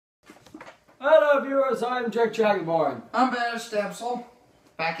Hello viewers, I'm Jack Dragonborn. I'm Epsode.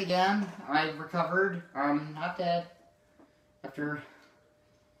 Back again. I've recovered. I'm not dead. After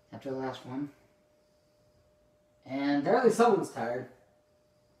the last one. And Apparently someone's tired.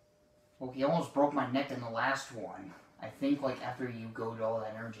 well, he almost broke my neck in the last one. I think like after you go to all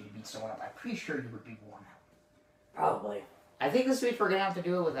that energy to beat someone up, I'm pretty sure you would be worn out. Probably. I think this week we're gonna have to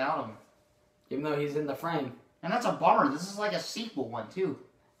do it without him. Even though he's in the frame. And that's a bummer. This is like a sequel one too.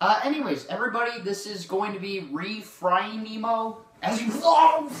 Anyways, everybody, this is going to be refrying Nemo as you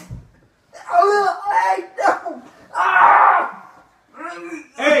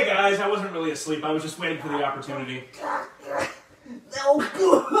Hey guys, I wasn't really asleep. I was just waiting for the opportunity.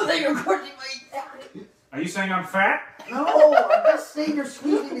 Are you saying I'm fat? No, I'm just saying you're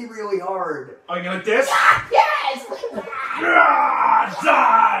squeezing me really hard. Oh, you like this? Yes!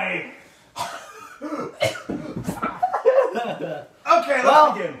 Die! Okay,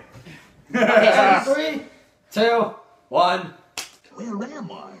 let's begin. 3, 2, 1. Where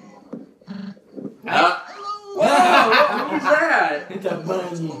am I? Whoa! Who's that? It's a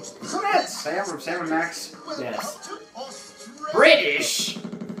bunny. Isn't that Sam from Sam and Max? Yes. British!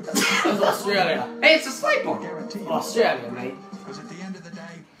 That's Australia. Hey, it's a slide bone. Australia, mate. Because at the end of the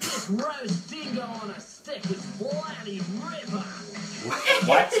day, This roast dingo on a stick is bloody river.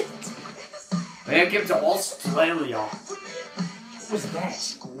 What? Man, give to Australia. What was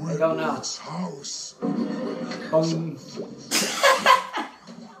that? I don't know. house.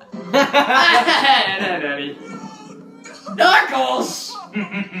 Knuckles!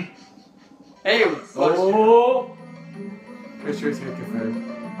 Hey, Oh! Pretty sure it's gonna confirm.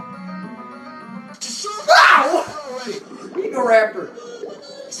 Ow! Eagle Raptor.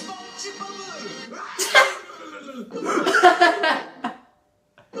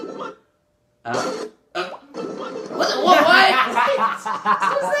 What?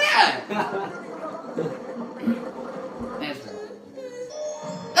 What's that?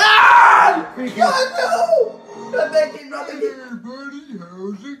 Ah! God, no! Nothing. Hey, buddy,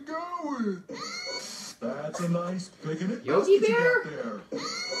 how's it going? That's a nice picnic. Yogi Bear? There.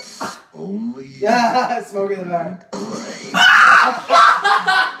 Only Yeah, smoke in the back.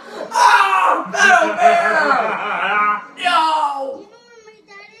 Oh, Battle Bear! Yo! You know where my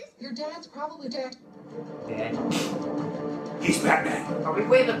dad is? Your dad's probably dead. Dad, He's Batman. are we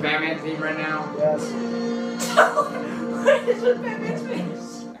playing the Batman theme right now? Yes. What is with Batman's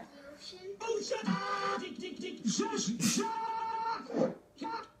face?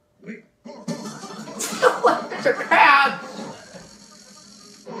 There's a crab!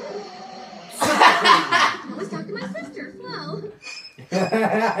 I was talking to my sister, Flo.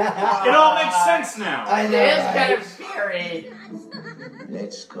 It all makes sense now. I It know. is Right? kind of scary.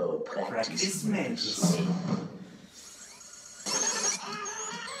 let's go practice. magic.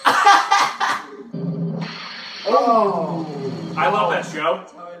 Oh! I love that show.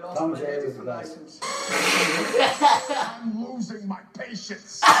 Tom Jerry was the best. I'm losing my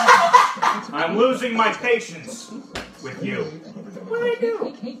patience. I'm losing my patience with you. What do I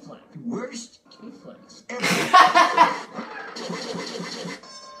do? K-Flex. Worst K-Flex.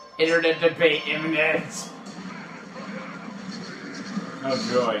 Internet debate imminent. Oh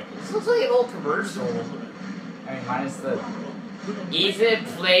joy. This looks like an old commercial. I mean, minus the Ethan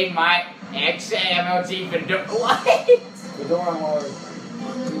play my XMLT Fedora. What? Fedora Lord.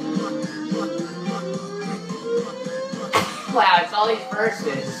 Wow, it's all these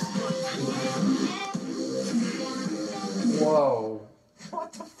verses. Whoa.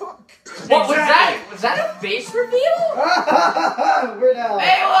 What the fuck? What was that? Was that a face reveal? We're down.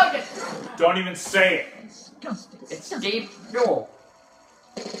 Hey, look! Don't even say it. Disgusting. It's Steve Joel.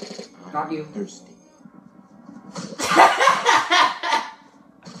 Not you. Thirsty.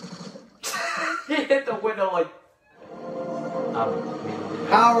 He hit the window like.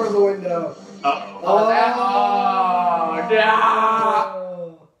 Power the window. Uh-oh. Oh, that. Oh,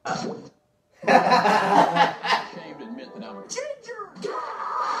 no! Shame to admit that I'm a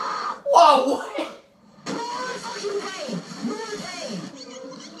Whoa! What?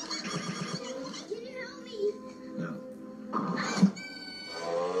 Can you help me? No.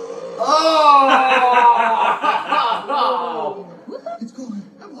 Oh! It's gone.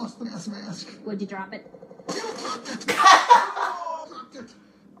 I've lost the gas mask. Would you drop it?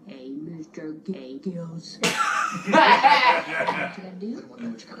 Hey, Mr. Gay Gills. What you gotta do? I want to know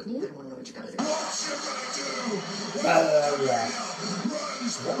what you gotta do. I want to know what you gotta do. Yeah.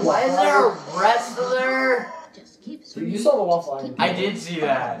 Why is there a wrestler? Just keep Dude, swinging. you saw the waffle line. I did see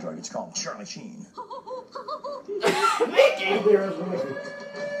that. Drug, it's called Charlie Sheen. Mickey!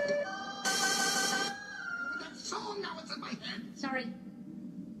 That song now it's in my head. Sorry.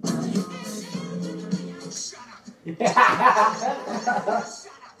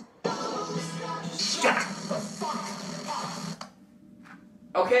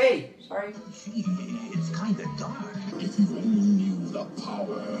 Okay, sorry. It's kind of dark. If you only knew the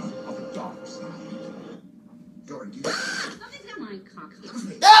power of the dark side. Something's got my cock.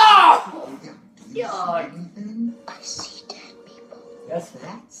 No! God. I see dead people. Yes.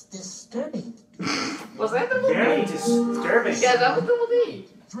 That's disturbing. Was that the Very disturbing. Yeah, that was double D.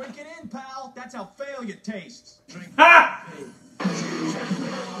 Drink it in, pal. That's how failure tastes. Drink Ha!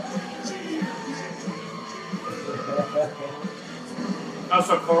 Oh,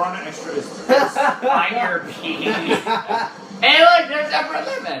 so Corona Extra is. On your pee. Hey, look, there's Emperor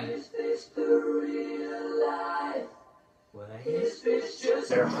Lemon.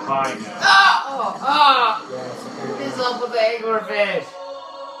 They're high now. What's up with the anglerfish?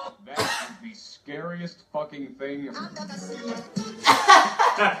 That's the scariest fucking thing.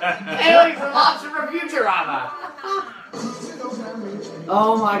 Hey, look, it's a lobster from Futurama.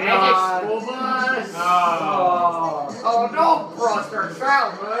 Oh my god. School bus. Oh. Oh, no, Froster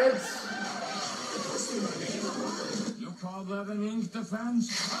childhoods. You call that an ink defense?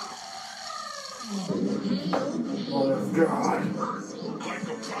 Oh god.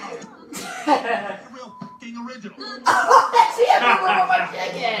 Real fucking original. Oh, that's the Emperor of my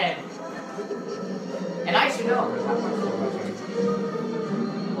chicken. And I should know.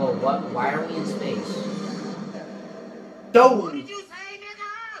 Well, what? Why are we in space? Don't. Did you say,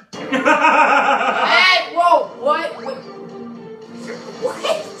 nigga? Hey, whoa, what? What?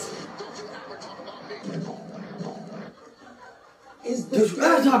 Is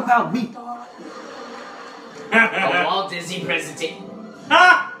the talk about me? A Walt Disney presentation.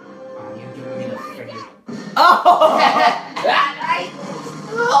 Ha! Oh, you doing me a favor. Oh.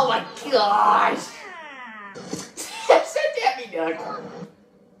 Oh my gosh. Send Debbie Duck.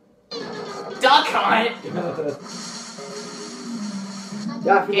 Duck Hunt.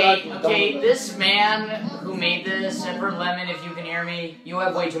 Okay, this man who made this, Edward Lemon, if you can hear me, you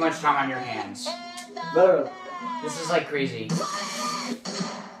have way too much time on your hands. Literally. This is like crazy.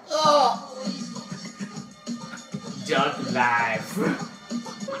 Oh. Duck Life.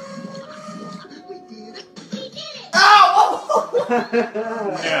 Oh!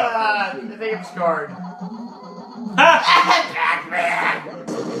 Yeah. I think I'm scarred. Pac-Man!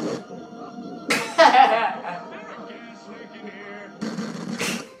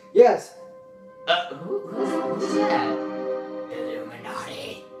 Yes. Who's that?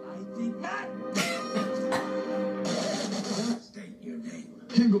 Illuminati. I think not. State your name.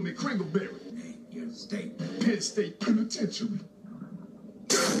 Kingle me Kringleberry. Name your state. Penn State Penitentiary.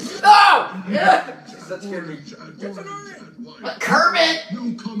 Oh! That's scary. Kermit!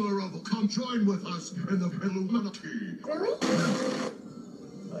 Newcomer of come join with us in the Illuminati. Really?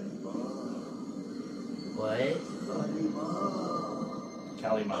 What?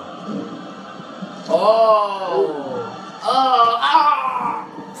 Kalima. Oh! Oh!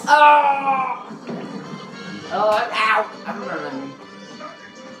 Oh! Oh! Ow! I'm running.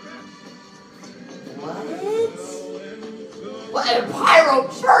 What? A Pyro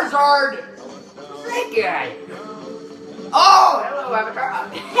Charizard! That guy! Oh! Hello, Avatar!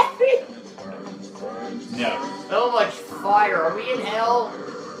 No. So much fire! Are we in hell?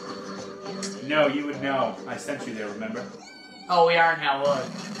 No, you would know. I sent you there, remember? Oh, we are in hell, look.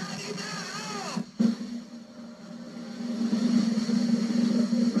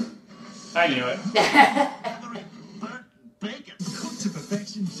 I knew it. Burnt bacon. Cooked to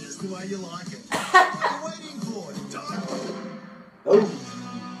perfection just the way you like it. What are you waiting for? Oh.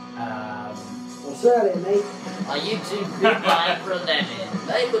 What's that, mate? On YouTube, goodbye for lemon.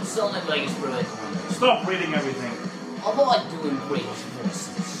 They would sell me Vegas for it. Stop reading everything. I like doing British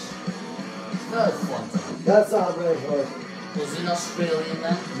voices. It's very fun. That's not British voice. Was it Australian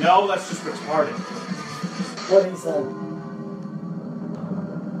then? No, that's just retarded. What he said.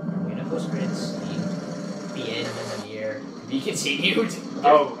 We're gonna post credits. The end of the year. Be continued.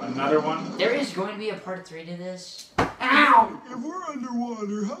 Oh, another one? There is going to be a part 3 to this. Ow! If we're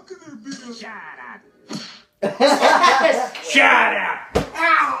underwater, how can there be a... Shut up. Shut up!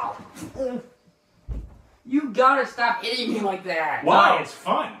 Ow! You gotta stop hitting me like that. Why? No. It's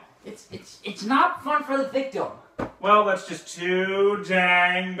fun. It's not fun for the victim. Well, that's just too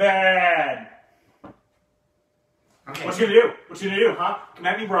dang bad. Okay. What you gonna do? What you gonna do, huh? Come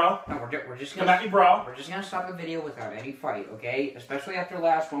at me, bro. No, we're just Come gonna at me, bro. We're just gonna stop the video without any fight, okay? Especially after the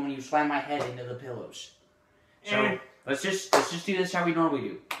last one when you slammed my head into the pillows. So let's just do this how we normally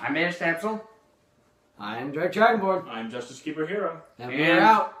do. I'm Epsode. I'm Drake Dragonborn. I'm Justice Keeper Hero. And we're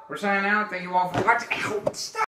out. We're signing out. Thank you all for watching. Ow, stop.